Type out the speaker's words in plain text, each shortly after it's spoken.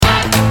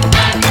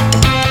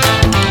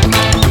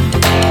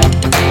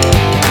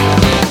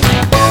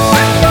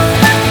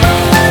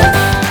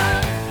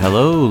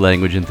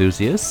language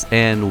enthusiasts,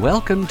 and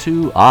welcome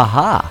to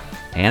AHA!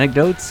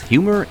 Anecdotes,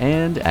 Humor,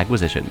 and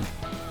Acquisition.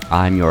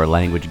 I'm your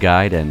language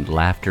guide and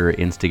laughter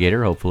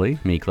instigator, hopefully,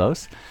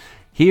 Miklos,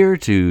 here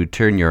to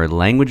turn your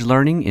language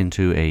learning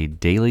into a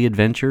daily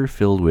adventure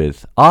filled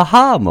with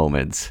AHA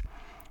moments.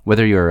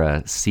 Whether you're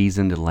a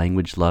seasoned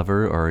language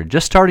lover or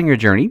just starting your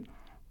journey,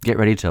 get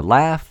ready to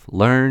laugh,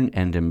 learn,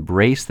 and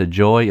embrace the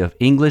joy of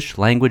English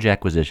language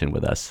acquisition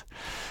with us.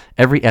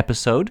 Every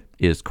episode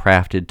is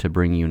crafted to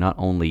bring you not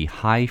only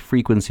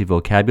high-frequency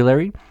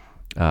vocabulary,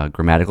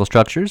 grammatical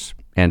structures,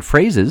 and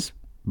phrases,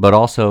 but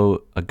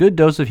also a good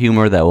dose of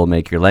humor that will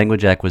make your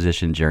language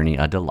acquisition journey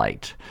a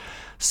delight.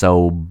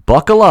 So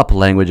buckle up,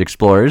 language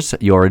explorers.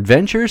 Your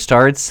adventure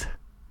starts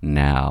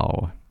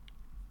now.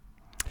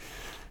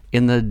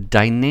 In the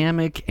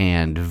dynamic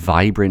and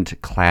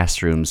vibrant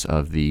classrooms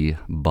of the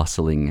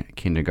bustling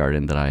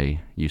kindergarten that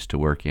I used to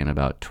work in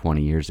about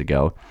 20 years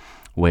ago,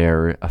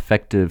 where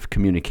effective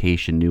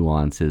communication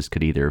nuances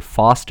could either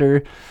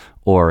foster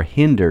or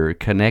hinder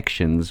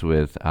connections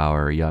with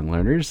our young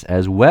learners,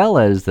 as well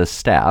as the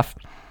staff,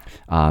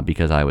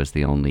 because I was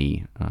the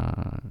only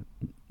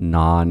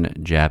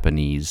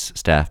non-Japanese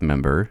staff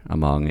member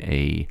among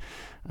an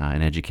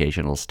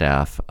educational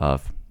staff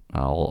of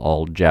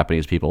all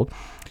Japanese people.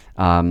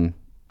 I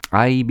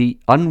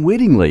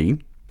unwittingly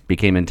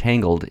became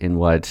entangled in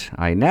what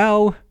I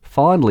now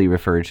fondly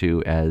refer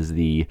to as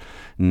the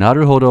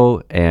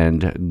Naruhodo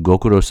and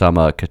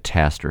Gokurosama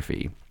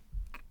catastrophe.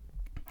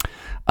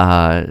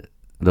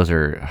 Those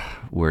are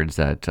words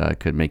that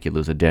could make you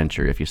lose a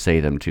denture if you say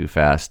them too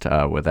fast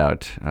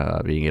without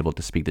being able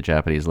to speak the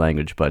Japanese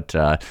language, but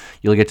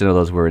you'll get to know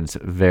those words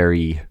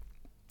very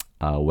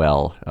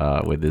well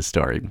with this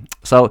story.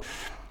 So,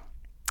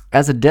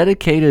 as a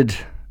dedicated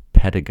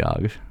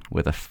pedagogue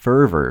with a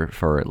fervor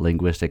for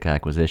linguistic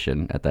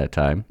acquisition at that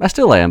time, I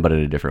still am, but in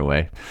a different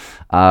way,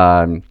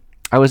 I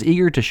was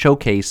eager to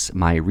showcase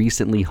my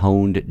recently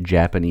honed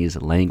Japanese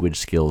language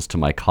skills to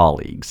my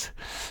colleagues.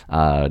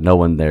 No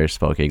one there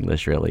spoke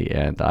English, really,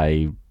 and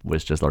I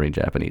was just learning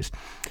Japanese.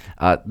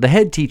 The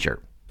head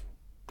teacher,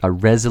 a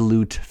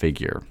resolute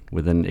figure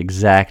with an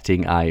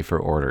exacting eye for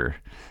order,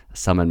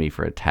 summoned me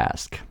for a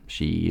task.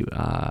 She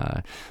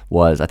I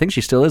think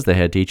she still is the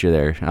head teacher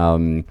there.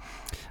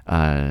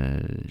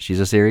 She's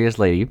a serious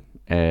lady,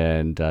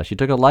 and she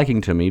took a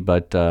liking to me,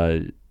 but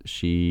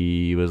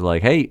she was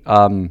like, hey,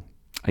 I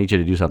need you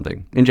to do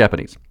something in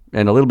Japanese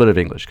and a little bit of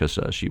English because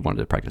she wanted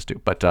to practice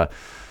too. But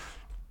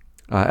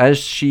as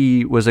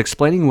she was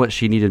explaining what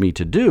she needed me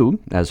to do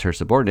as her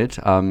subordinate,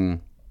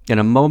 in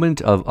a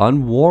moment of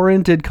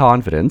unwarranted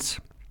confidence,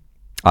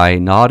 I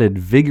nodded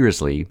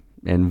vigorously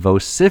and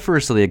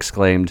vociferously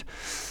exclaimed,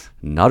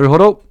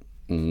 Naruhodo,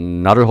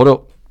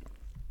 Naruhodo,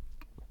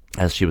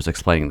 as she was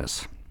explaining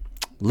this.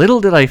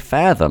 Little did I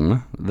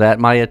fathom that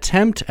my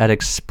attempt at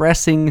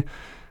expressing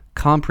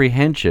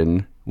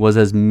comprehension was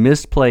as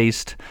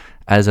misplaced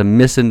as a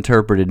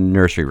misinterpreted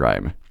nursery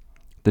rhyme.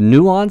 The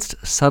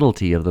nuanced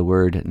subtlety of the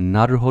word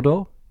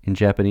naruhodo in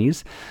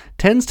Japanese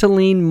tends to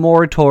lean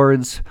more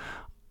towards,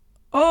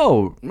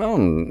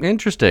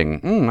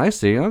 interesting, I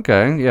see,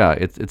 okay, yeah,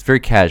 it's very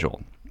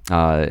casual.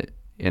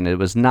 And it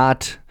was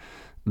not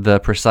the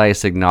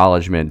precise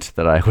acknowledgement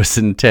that I was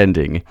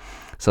intending.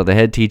 So the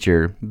head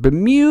teacher,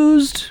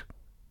 bemused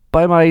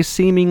by my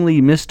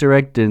seemingly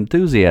misdirected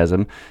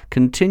enthusiasm,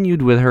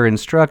 continued with her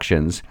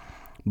instructions,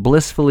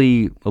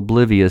 blissfully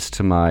oblivious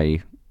to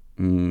my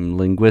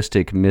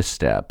linguistic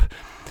misstep.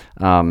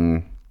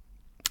 I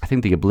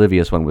think the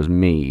oblivious one was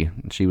me.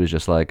 She was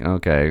just like,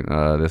 okay,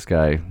 this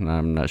guy,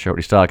 I'm not sure what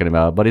he's talking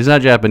about, but he's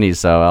not Japanese,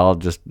 so I'll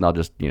just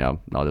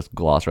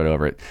gloss right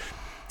over it.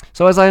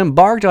 So as I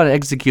embarked on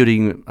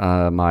executing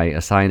my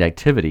assigned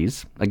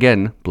activities,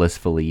 again,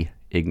 blissfully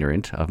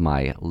ignorant of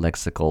my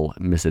lexical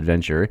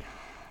misadventure,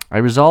 I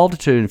resolved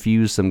to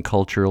infuse some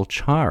cultural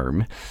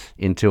charm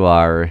into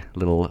our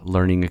little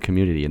learning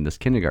community in this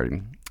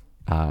kindergarten.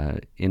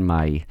 In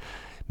my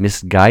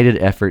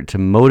misguided effort to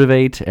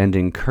motivate and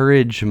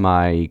encourage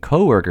my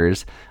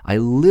coworkers, I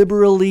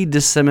liberally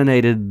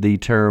disseminated the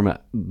term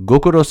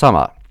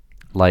Gokurosama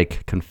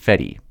like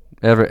confetti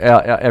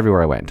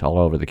everywhere I went, all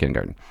over the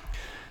kindergarten.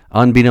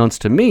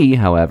 Unbeknownst to me,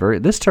 however,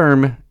 this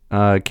term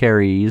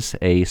carries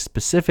a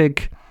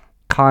specific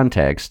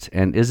context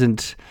and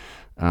isn't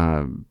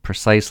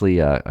precisely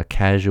a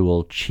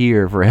casual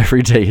cheer for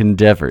everyday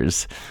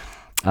endeavors.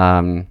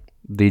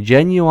 The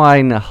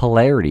genuine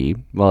hilarity,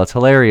 well, it's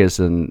hilarious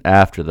and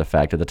after the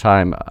fact. At the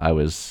time, I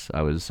was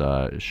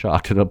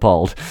shocked and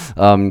appalled.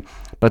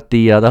 But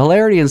the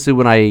hilarity ensued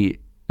when I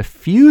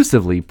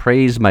effusively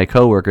praised my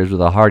coworkers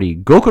with a hearty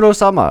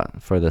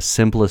Gokurosama for the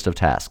simplest of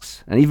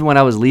tasks. And even when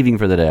I was leaving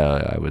for the day,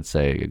 I would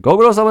say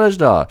Gokurosama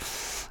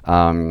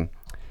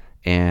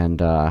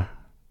deshita.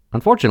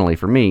 Unfortunately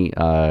for me,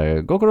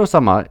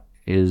 Gokurosama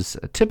is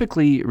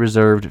typically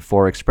reserved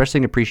for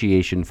expressing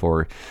appreciation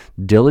for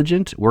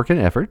diligent work and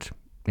effort,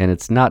 and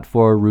it's not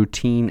for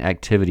routine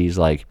activities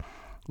like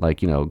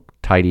like,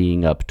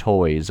 tidying up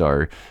toys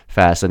or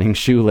fastening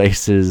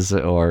shoelaces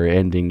or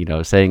ending,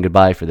 saying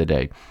goodbye for the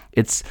day.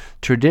 It's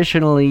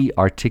traditionally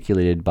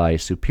articulated by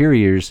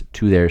superiors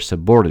to their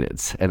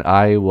subordinates, and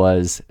I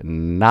was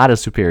not a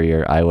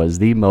superior. I was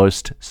the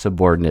most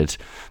subordinate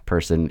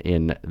person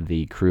in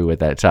the crew at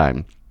that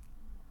time.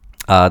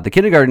 The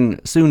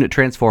kindergarten soon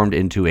transformed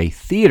into a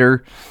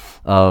theater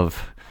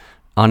of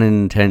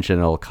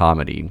unintentional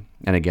comedy,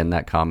 and again,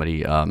 that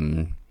comedy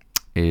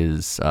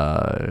is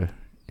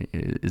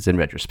in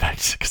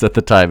retrospect, because at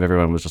the time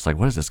everyone was just like,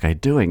 what is this guy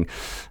doing?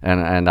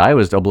 And I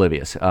was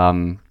oblivious.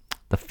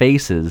 The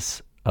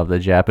faces of the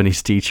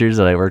Japanese teachers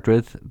that I worked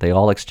with, they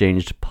all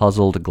exchanged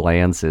puzzled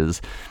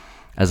glances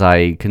as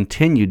I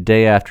continued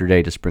day after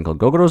day to sprinkle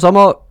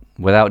Gokurosama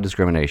without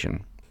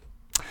discrimination.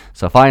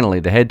 So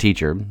finally, the head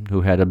teacher, who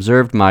had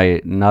observed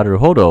my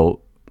Naruhodo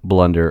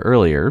blunder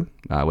earlier,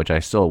 which I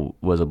still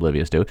was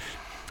oblivious to,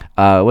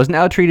 was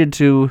now treated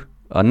to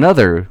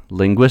another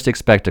linguistic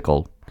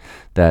spectacle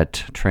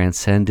that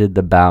transcended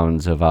the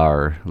bounds of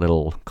our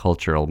little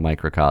cultural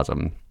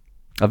microcosm.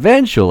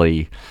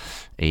 Eventually,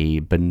 a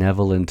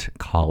benevolent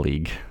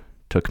colleague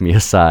took me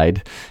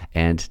aside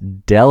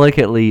and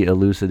delicately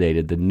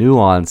elucidated the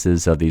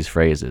nuances of these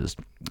phrases.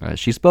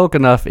 She spoke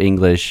enough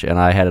English, and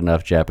I had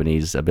enough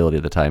Japanese ability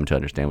at the time to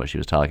understand what she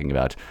was talking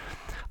about.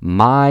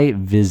 My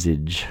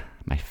visage,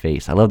 my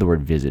face, I love the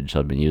word visage, so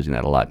I've been using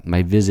that a lot.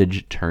 My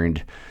visage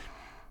turned,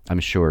 I'm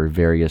sure,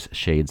 various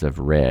shades of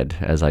red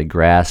as I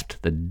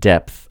grasped the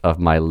depth of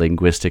my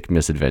linguistic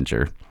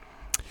misadventure.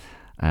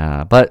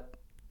 But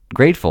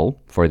grateful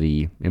for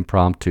the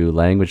impromptu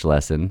language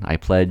lesson, I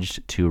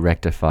pledged to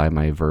rectify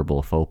my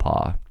verbal faux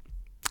pas.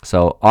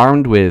 So,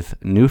 armed with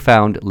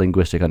newfound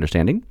linguistic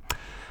understanding,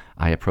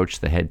 I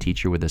approached the head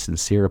teacher with a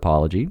sincere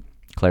apology,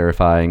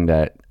 clarifying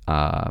that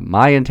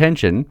my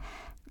intention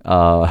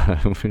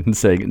when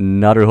saying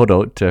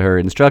Naruhodo to her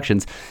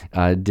instructions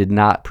did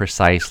not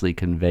precisely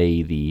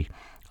convey the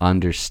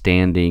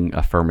understanding,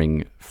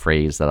 affirming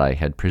phrase that I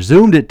had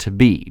presumed it to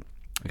be.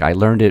 I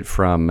learned it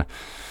from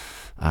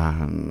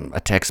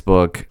a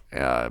textbook,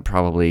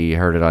 probably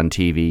heard it on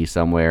TV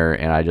somewhere,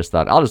 and I just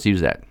thought, I'll just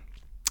use that.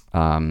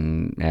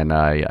 And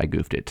I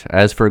goofed it.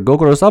 As for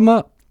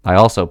Gokurosama, I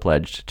also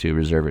pledged to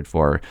reserve it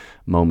for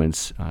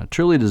moments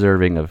truly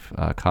deserving of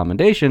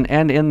commendation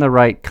and in the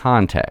right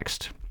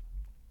context.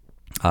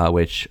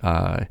 Which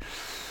now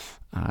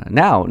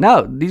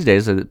these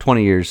days,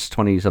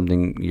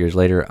 20-something years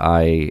later,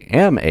 I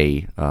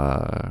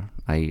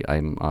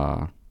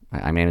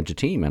manage a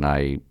team, and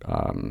I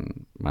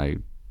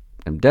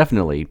am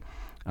definitely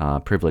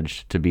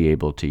privileged to be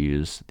able to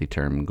use the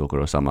term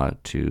Gokurosama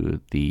to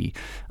the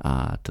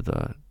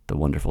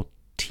wonderful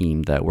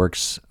team that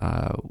works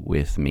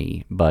with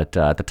me. But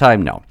at the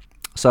time, no.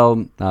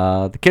 So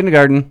the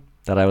kindergarten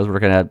that I was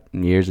working at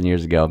years and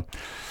years ago,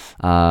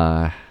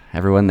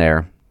 everyone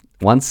there,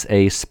 once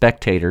a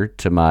spectator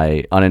to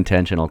my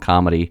unintentional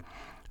comedy,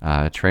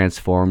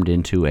 transformed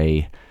into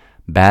a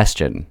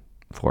bastion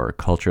for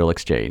cultural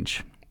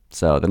exchange.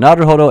 So the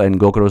Naruhodo and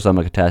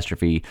Gokurosama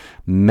catastrophe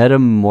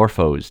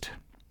metamorphosed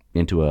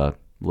into a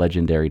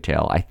legendary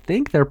tale. I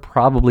think they're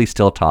probably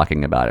still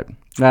talking about it.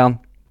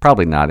 Well,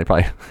 probably not. They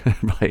probably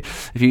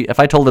if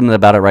I told them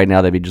about it right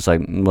now, they'd be just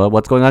like, well,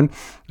 what's going on?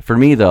 For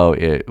me, though,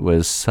 it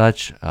was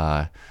such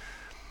an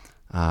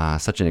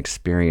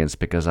experience,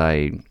 because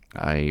I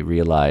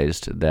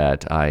realized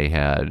that I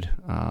had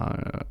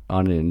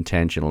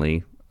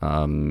unintentionally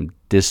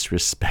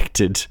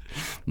disrespected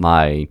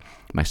my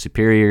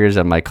superiors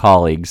and my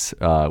colleagues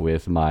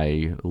with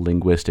my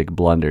linguistic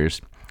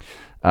blunders.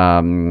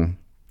 And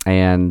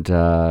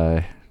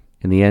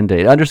in the end,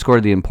 it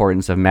underscored the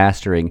importance of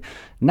mastering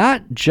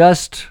not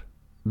just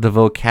the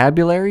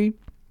vocabulary,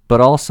 but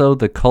also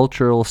the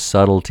cultural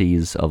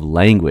subtleties of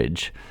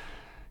language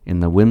in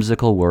the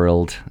whimsical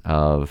world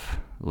of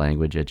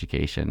language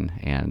education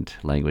and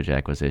language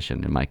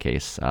acquisition, in my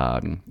case,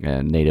 a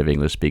native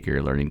English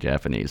speaker learning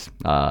Japanese.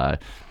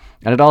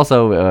 And it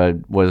also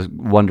was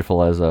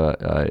wonderful as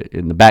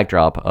in the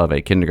backdrop of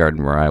a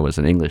kindergarten where I was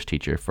an English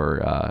teacher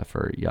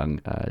for young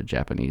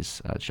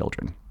Japanese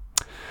children.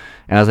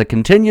 And as I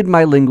continued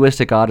my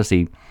linguistic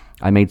odyssey,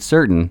 I made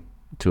certain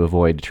to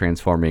avoid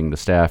transforming the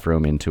staff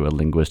room into a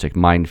linguistic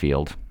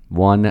minefield,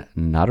 one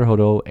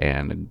Naruhodo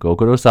and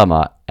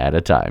Gokurosama at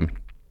a time.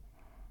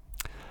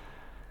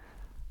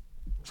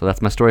 So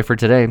that's my story for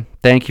today.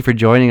 Thank you for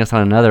joining us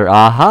on another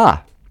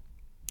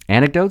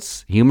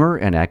Anecdotes, Humor,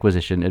 and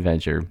Acquisition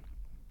Adventure.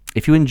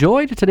 If you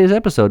enjoyed today's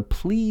episode,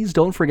 please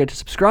don't forget to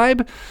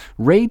subscribe,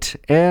 rate,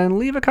 and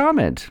leave a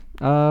comment.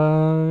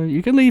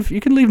 You can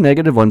leave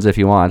negative ones if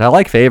you want. I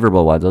like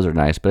favorable ones; those are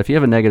nice. But if you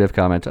have a negative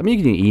comment, you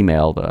can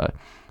email the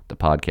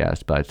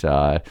podcast. But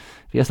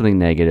if you have something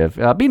negative,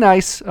 be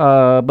nice.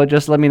 But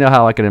just let me know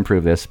how I can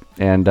improve this,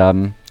 and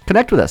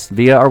connect with us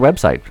via our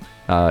website,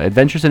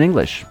 Adventures in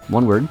English,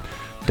 one word,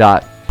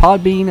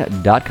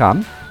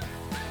 .podbean.com,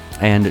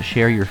 and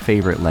share your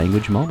favorite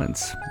language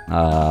moments.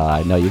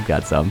 I know you've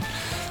got some.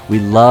 We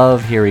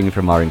love hearing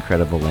from our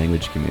incredible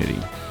language community.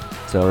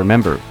 So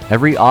remember,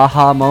 every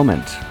aha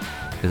moment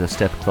is a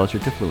step closer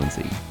to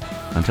fluency.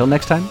 Until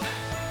next time,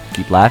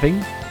 keep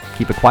laughing,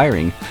 keep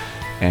acquiring,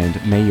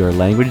 and may your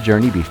language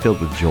journey be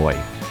filled with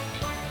joy.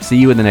 See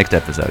you in the next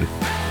episode.